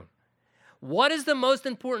heaven's throne. What is the most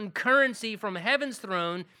important currency from heaven's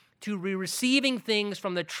throne to receiving things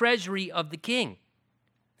from the treasury of the king?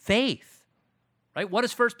 Faith, right? What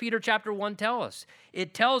does 1 Peter chapter 1 tell us?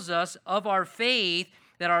 It tells us of our faith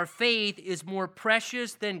that our faith is more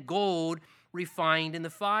precious than gold refined in the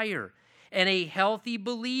fire. And a healthy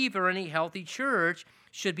believer in a healthy church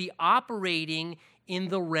should be operating in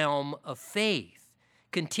the realm of faith,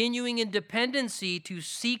 continuing in dependency to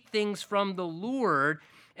seek things from the Lord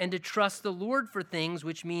and to trust the Lord for things,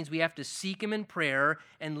 which means we have to seek him in prayer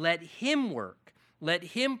and let him work, let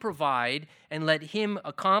him provide, and let him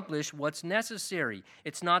accomplish what's necessary.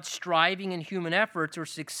 It's not striving in human efforts or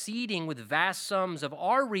succeeding with vast sums of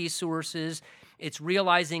our resources. It's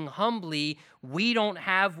realizing humbly we don't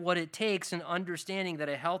have what it takes and understanding that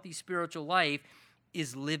a healthy spiritual life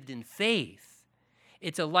is lived in faith.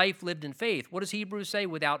 It's a life lived in faith. What does Hebrews say?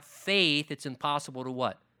 Without faith, it's impossible to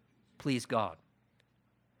what? Please God.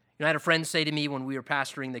 I had a friend say to me when we were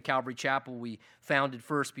pastoring the Calvary Chapel we founded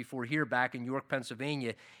first before here back in York,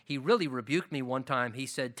 Pennsylvania, he really rebuked me one time. He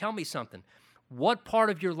said, tell me something. What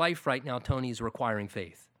part of your life right now, Tony, is requiring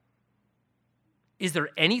faith? Is there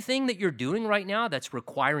anything that you're doing right now that's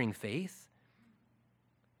requiring faith?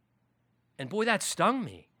 And boy, that stung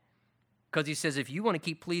me. Because he says, if you want to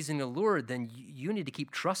keep pleasing the Lord, then you need to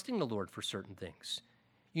keep trusting the Lord for certain things.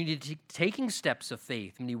 You need to be taking steps of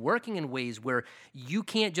faith. You need working in ways where you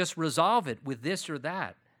can't just resolve it with this or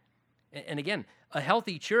that. And again, a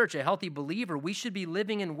healthy church, a healthy believer, we should be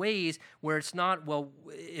living in ways where it's not, well,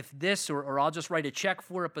 if this or I'll just write a check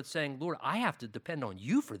for it, but saying, Lord, I have to depend on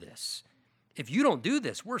you for this. If you don't do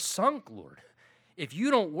this, we're sunk, Lord. If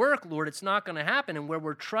you don't work, Lord, it's not going to happen. And where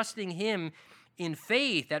we're trusting him in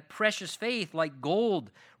faith, that precious faith like gold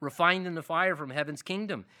refined in the fire from heaven's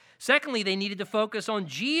kingdom. Secondly, they needed to focus on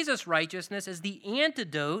Jesus' righteousness as the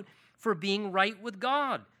antidote for being right with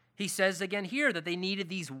God. He says again here that they needed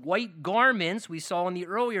these white garments we saw in the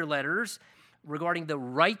earlier letters regarding the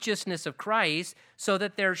righteousness of Christ so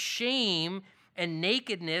that their shame and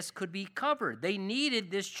nakedness could be covered. They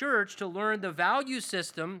needed this church to learn the value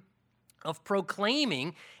system of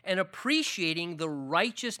proclaiming and appreciating the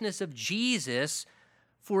righteousness of Jesus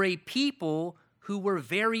for a people who were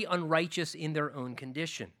very unrighteous in their own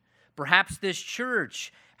condition. Perhaps this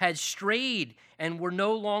church had strayed and were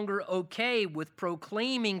no longer okay with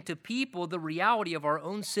proclaiming to people the reality of our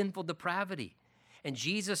own sinful depravity. And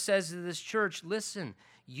Jesus says to this church, listen,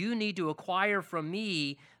 you need to acquire from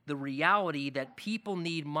me the reality that people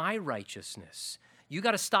need my righteousness. You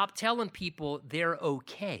got to stop telling people they're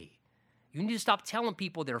okay. You need to stop telling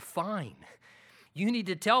people they're fine. You need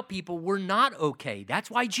to tell people we're not okay. That's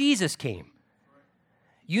why Jesus came.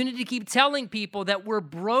 You need to keep telling people that we're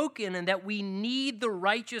broken and that we need the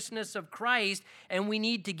righteousness of Christ and we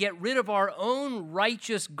need to get rid of our own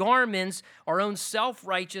righteous garments, our own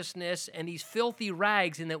self-righteousness and these filthy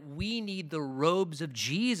rags, and that we need the robes of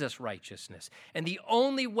Jesus' righteousness. And the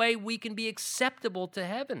only way we can be acceptable to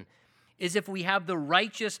heaven is if we have the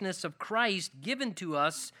righteousness of Christ given to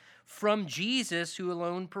us from Jesus, who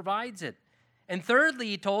alone provides it. And thirdly,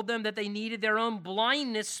 he told them that they needed their own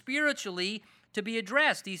blindness spiritually to be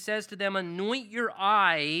addressed. He says to them, anoint your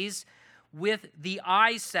eyes with the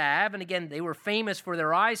eye salve. And again, they were famous for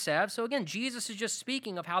their eye salve. So again, Jesus is just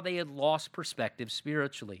speaking of how they had lost perspective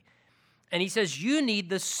spiritually. And he says, you need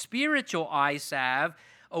the spiritual eye salve,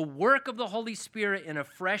 a work of the Holy Spirit in a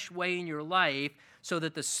fresh way in your life so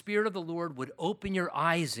that the Spirit of the Lord would open your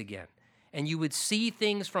eyes again and you would see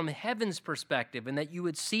things from heaven's perspective, and that you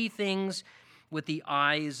would see things with the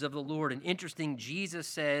eyes of the Lord. And interesting, Jesus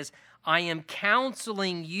says, I am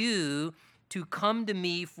counseling you to come to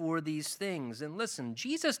me for these things. And listen,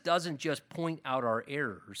 Jesus doesn't just point out our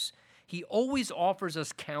errors. He always offers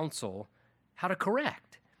us counsel how to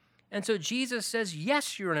correct. And so Jesus says,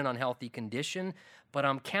 yes, you're in an unhealthy condition, but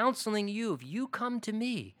I'm counseling you. If you come to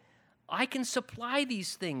me, I can supply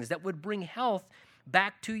these things that would bring health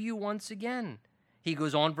back to you once again. He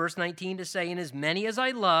goes on, verse 19, to say, and as many as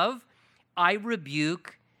I love, I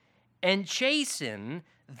rebuke and chasten.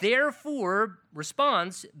 Therefore,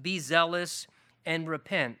 response, be zealous and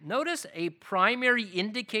repent. Notice a primary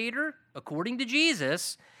indicator, according to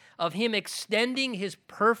Jesus, of him extending his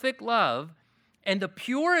perfect love, and the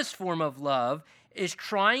purest form of love is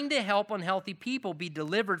trying to help unhealthy people be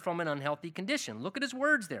delivered from an unhealthy condition. Look at his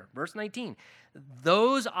words there, verse 19.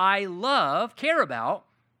 Those I love, care about,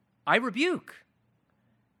 I rebuke.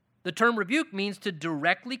 The term rebuke means to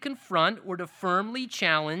directly confront or to firmly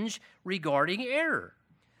challenge regarding error.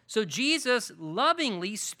 So Jesus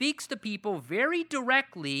lovingly speaks to people very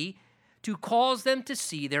directly to cause them to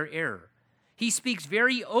see their error. He speaks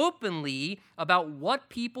very openly about what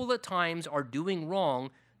people at times are doing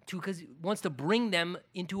wrong because he wants to bring them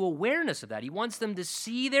into awareness of that. He wants them to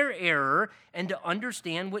see their error and to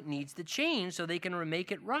understand what needs to change so they can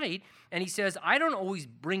make it right. And he says, I don't always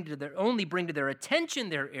only bring to their attention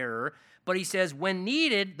their error, but he says, when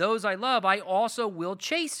needed, those I love, I also will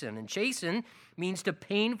chasten. And chasten means to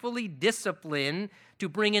painfully discipline, to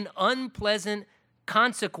bring an unpleasant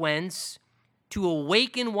consequence, to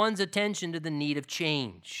awaken one's attention to the need of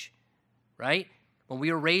change, right? When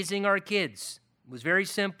we were raising our kids, it was very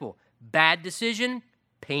simple. Bad decision,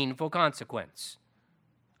 painful consequence.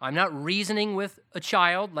 I'm not reasoning with a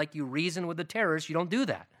child like you reason with a terrorist. You don't do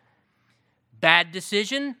that. Bad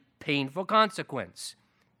decision, painful consequence.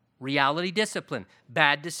 Reality discipline.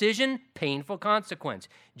 Bad decision, painful consequence.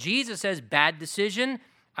 Jesus says, bad decision,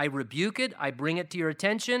 I rebuke it, I bring it to your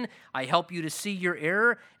attention, I help you to see your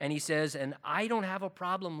error, and he says, and I don't have a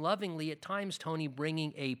problem lovingly at times, Tony,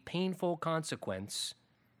 bringing a painful consequence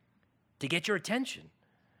to get your attention,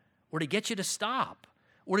 or to get you to stop,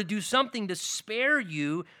 or to do something to spare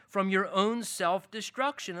you from your own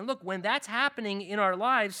self-destruction. And look, when that's happening in our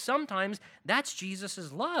lives, sometimes that's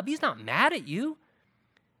Jesus' love. He's not mad at you.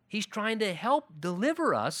 He's trying to help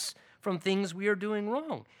deliver us from things we are doing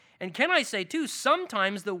wrong. And can I say, too,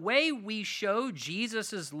 sometimes the way we show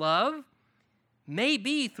Jesus' love may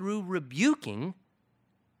be through rebuking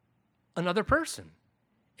another person.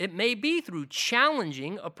 It may be through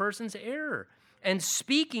challenging a person's error and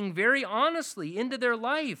speaking very honestly into their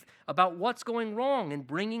life about what's going wrong and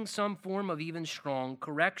bringing some form of even strong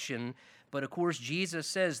correction. But of course, Jesus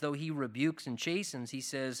says, though he rebukes and chastens, he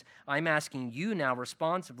says, I'm asking you now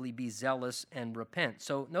responsibly be zealous and repent.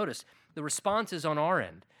 So notice, the response is on our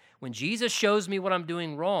end. When Jesus shows me what I'm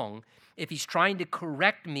doing wrong, if he's trying to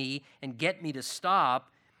correct me and get me to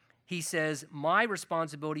stop, he says, my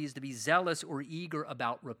responsibility is to be zealous or eager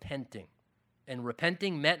about repenting. And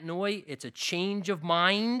repenting, metanoia, it's a change of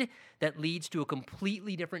mind that leads to a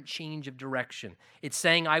completely different change of direction. It's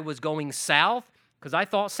saying I was going south because I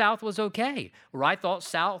thought south was okay, or I thought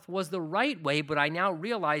south was the right way, but I now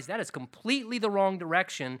realize that is completely the wrong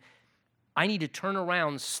direction. I need to turn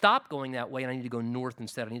around, stop going that way, and I need to go north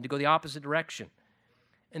instead. I need to go the opposite direction.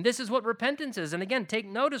 And this is what repentance is. And again, take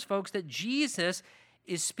notice, folks, that Jesus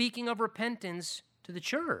is speaking of repentance to the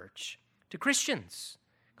church, to Christians.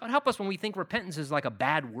 God help us when we think repentance is like a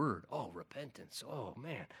bad word. Oh, repentance. Oh,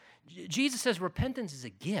 man. Jesus says repentance is a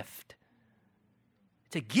gift.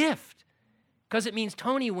 It's a gift. Because it means,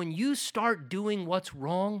 Tony, when you start doing what's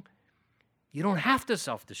wrong, you don't have to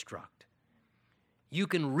self-destruct. You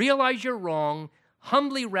can realize you're wrong,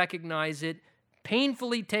 humbly recognize it,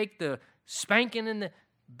 painfully take the spanking in the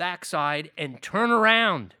backside and turn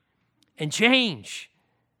around and change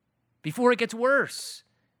before it gets worse.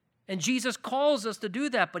 And Jesus calls us to do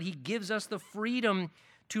that, but he gives us the freedom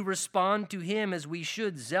to respond to him as we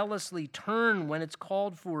should zealously turn when it's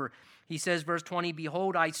called for. He says, verse 20,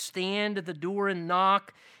 behold, I stand at the door and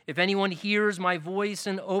knock. If anyone hears my voice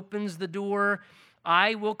and opens the door,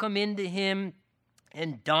 I will come into him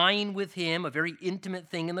and dine with him, a very intimate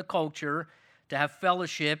thing in the culture, to have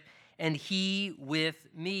fellowship, and he with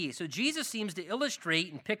me. So Jesus seems to illustrate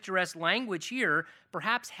in picturesque language here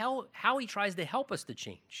perhaps how he tries to help us to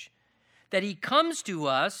change. That he comes to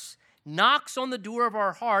us, knocks on the door of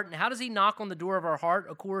our heart, and how does he knock on the door of our heart?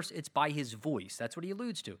 Of course, it's by his voice. That's what he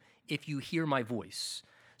alludes to. If you hear my voice.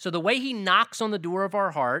 So the way he knocks on the door of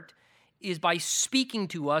our heart is by speaking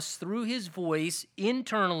to us through his voice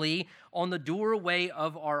internally on the doorway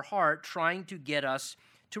of our heart, trying to get us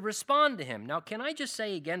to respond to him. Now, can I just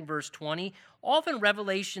say again, verse 20? Often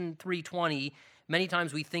Revelation 3:20, many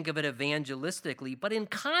times we think of it evangelistically, but in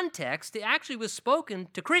context, it actually was spoken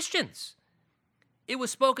to Christians. It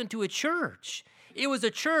was spoken to a church. It was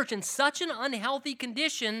a church in such an unhealthy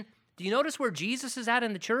condition. Do you notice where Jesus is at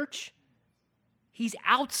in the church? He's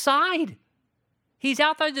outside. He's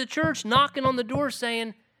outside the church knocking on the door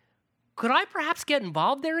saying, could I perhaps get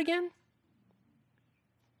involved there again?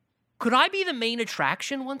 Could I be the main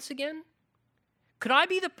attraction once again? Could I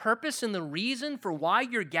be the purpose and the reason for why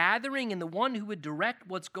you're gathering and the one who would direct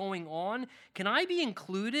what's going on? Can I be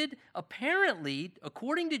included? Apparently,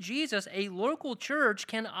 according to Jesus, a local church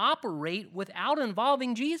can operate without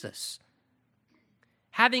involving Jesus,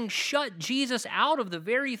 having shut Jesus out of the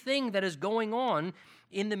very thing that is going on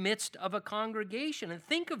in the midst of a congregation. And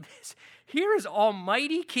think of this. Here is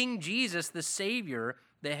Almighty King Jesus, the Savior,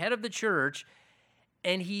 the head of the church,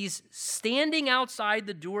 and he's standing outside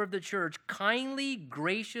the door of the church, kindly,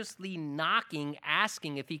 graciously knocking,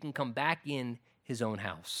 asking if he can come back in his own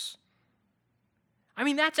house. I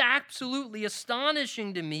mean, that's absolutely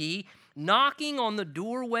astonishing to me, knocking on the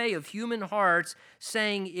doorway of human hearts,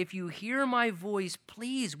 saying, if you hear my voice,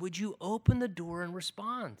 please, would you open the door in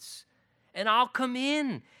response? And I'll come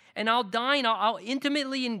in, and I'll dine, I'll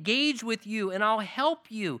intimately engage with you, and I'll help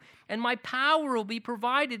you, and my power will be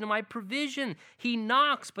provided, and my provision. He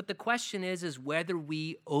knocks, but the question is whether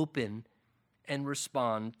we open and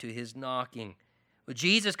respond to his knocking. Well,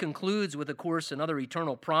 Jesus concludes with, of course, another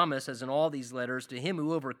eternal promise, as in all these letters, to him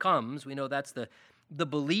who overcomes. We know that's the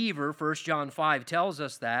believer. 1 John 5 tells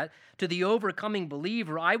us that. To the overcoming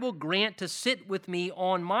believer, I will grant to sit with me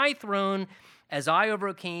on my throne as I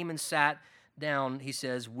overcame and sat down, he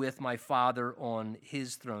says, with my Father on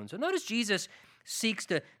his throne. So notice Jesus seeks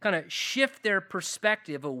to kind of shift their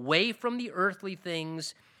perspective away from the earthly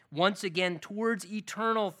things, once again towards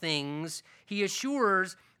eternal things. He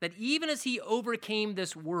assures that even as he overcame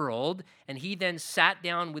this world and he then sat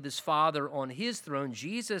down with his Father on his throne,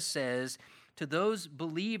 Jesus says to those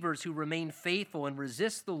believers who remain faithful and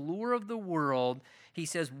resist the lure of the world, he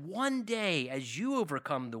says, one day as you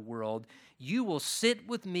overcome the world, you will sit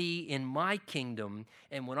with me in my kingdom.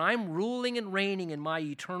 And when I'm ruling and reigning in my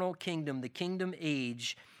eternal kingdom, the kingdom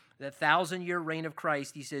age, the 1,000-year reign of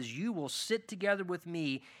Christ, he says, you will sit together with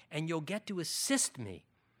me and you'll get to assist me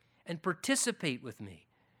and participate with me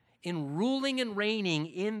in ruling and reigning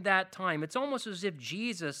in that time. It's almost as if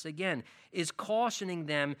Jesus, again, is cautioning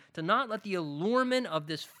them to not let the allurement of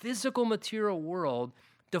this physical material world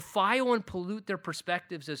defile and pollute their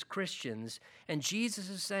perspectives as Christians. And Jesus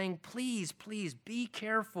is saying, please, please be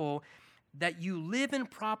careful that you live in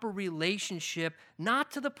proper relationship, not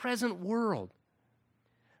to the present world.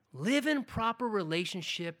 Live in proper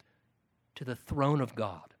relationship to the throne of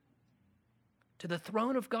God. To the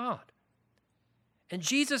throne of God. And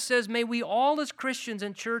Jesus says, may we all as Christians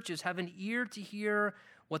and churches have an ear to hear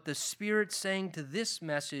what the Spirit's saying to this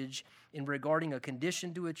message in regarding a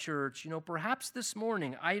condition to a church. You know, perhaps this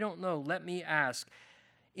morning, I don't know, let me ask,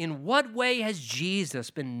 in what way has Jesus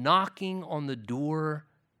been knocking on the door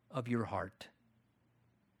of your heart?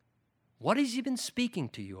 What has he been speaking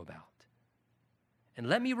to you about? And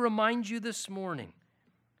let me remind you this morning,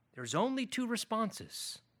 there's only two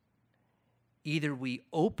responses. Either we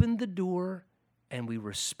open the door and we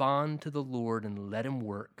respond to the Lord and let him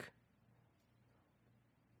work,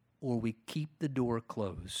 or we keep the door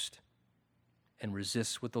closed and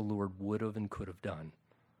resist what the Lord would have and could have done.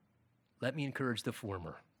 Let me encourage the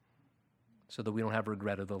former so that we don't have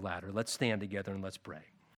regret of the latter. Let's stand together and let's pray.